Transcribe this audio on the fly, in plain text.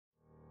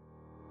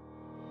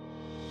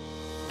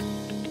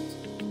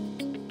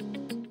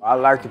I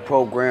like the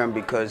program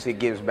because it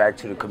gives back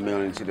to the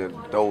community, to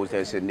those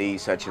that's in need,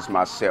 such as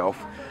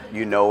myself,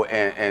 you know,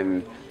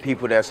 and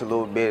people that's a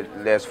little bit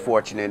less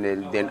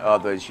fortunate than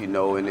others, you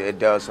know, and it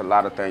does a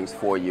lot of things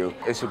for you.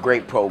 It's a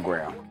great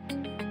program.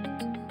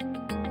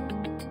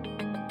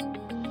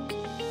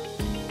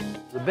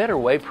 The Better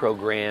Way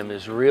program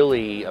is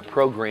really a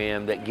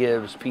program that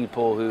gives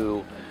people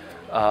who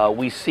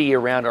we see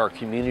around our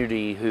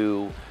community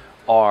who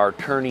are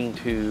turning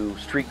to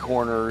street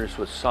corners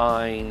with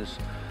signs,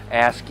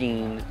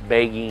 asking,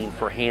 begging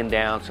for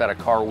handouts out of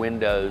car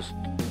windows.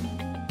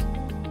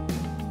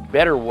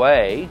 Better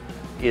Way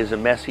is a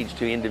message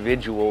to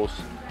individuals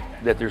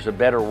that there's a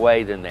better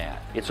way than that.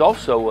 It's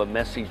also a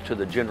message to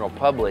the general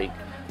public,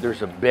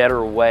 there's a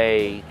better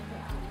way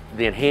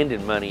than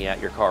handing money out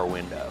your car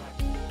window.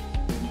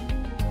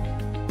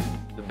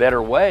 The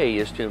better way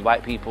is to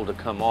invite people to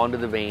come onto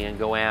the van,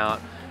 go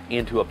out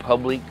into a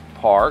public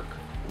park,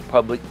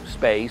 public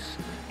space,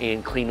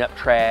 and clean up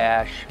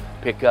trash,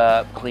 pick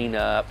up, clean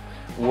up,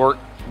 work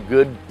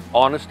good,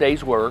 honest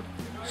day's work,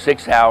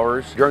 6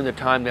 hours. During the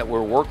time that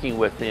we're working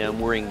with them,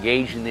 we're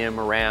engaging them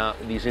around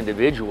these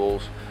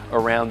individuals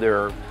around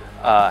their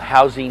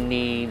housing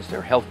needs,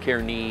 their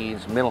healthcare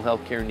needs, mental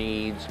health care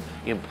needs,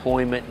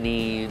 employment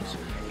needs,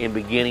 and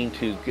beginning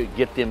to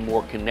get them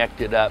more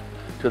connected up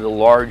to the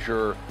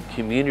larger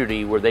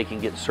community where they can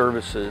get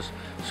services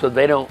so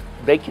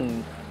they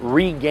can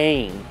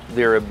regain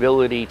their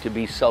ability to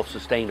be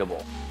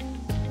self-sustainable.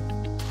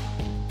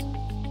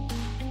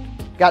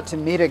 Got to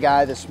meet a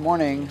guy this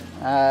morning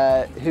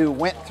who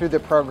went through the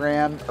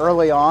program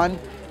early on,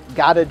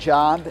 got a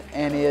job,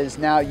 and is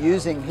now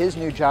using his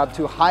new job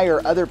to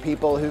hire other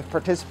people who've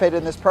participated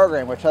in this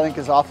program, which I think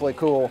is awfully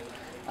cool.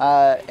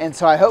 And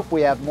so I hope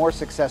we have more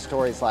success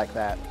stories like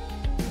that.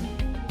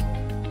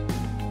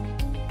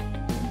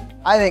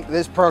 I think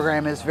this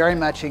program is very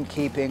much in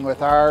keeping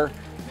with our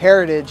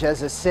heritage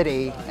as a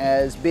city,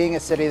 as being a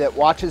city that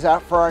watches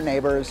out for our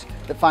neighbors,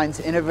 that finds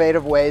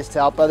innovative ways to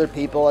help other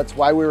people. It's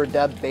why we were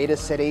dubbed Beta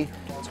City.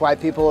 It's why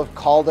people have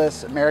called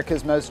us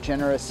America's most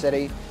generous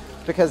city,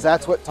 because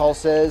that's what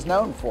Tulsa is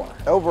known for.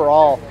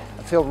 Overall,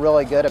 I feel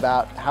really good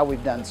about how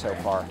we've done so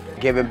far.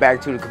 Giving back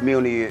to the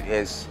community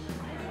is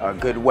a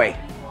good way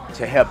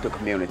to help the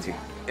community.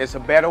 It's a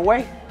better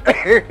way.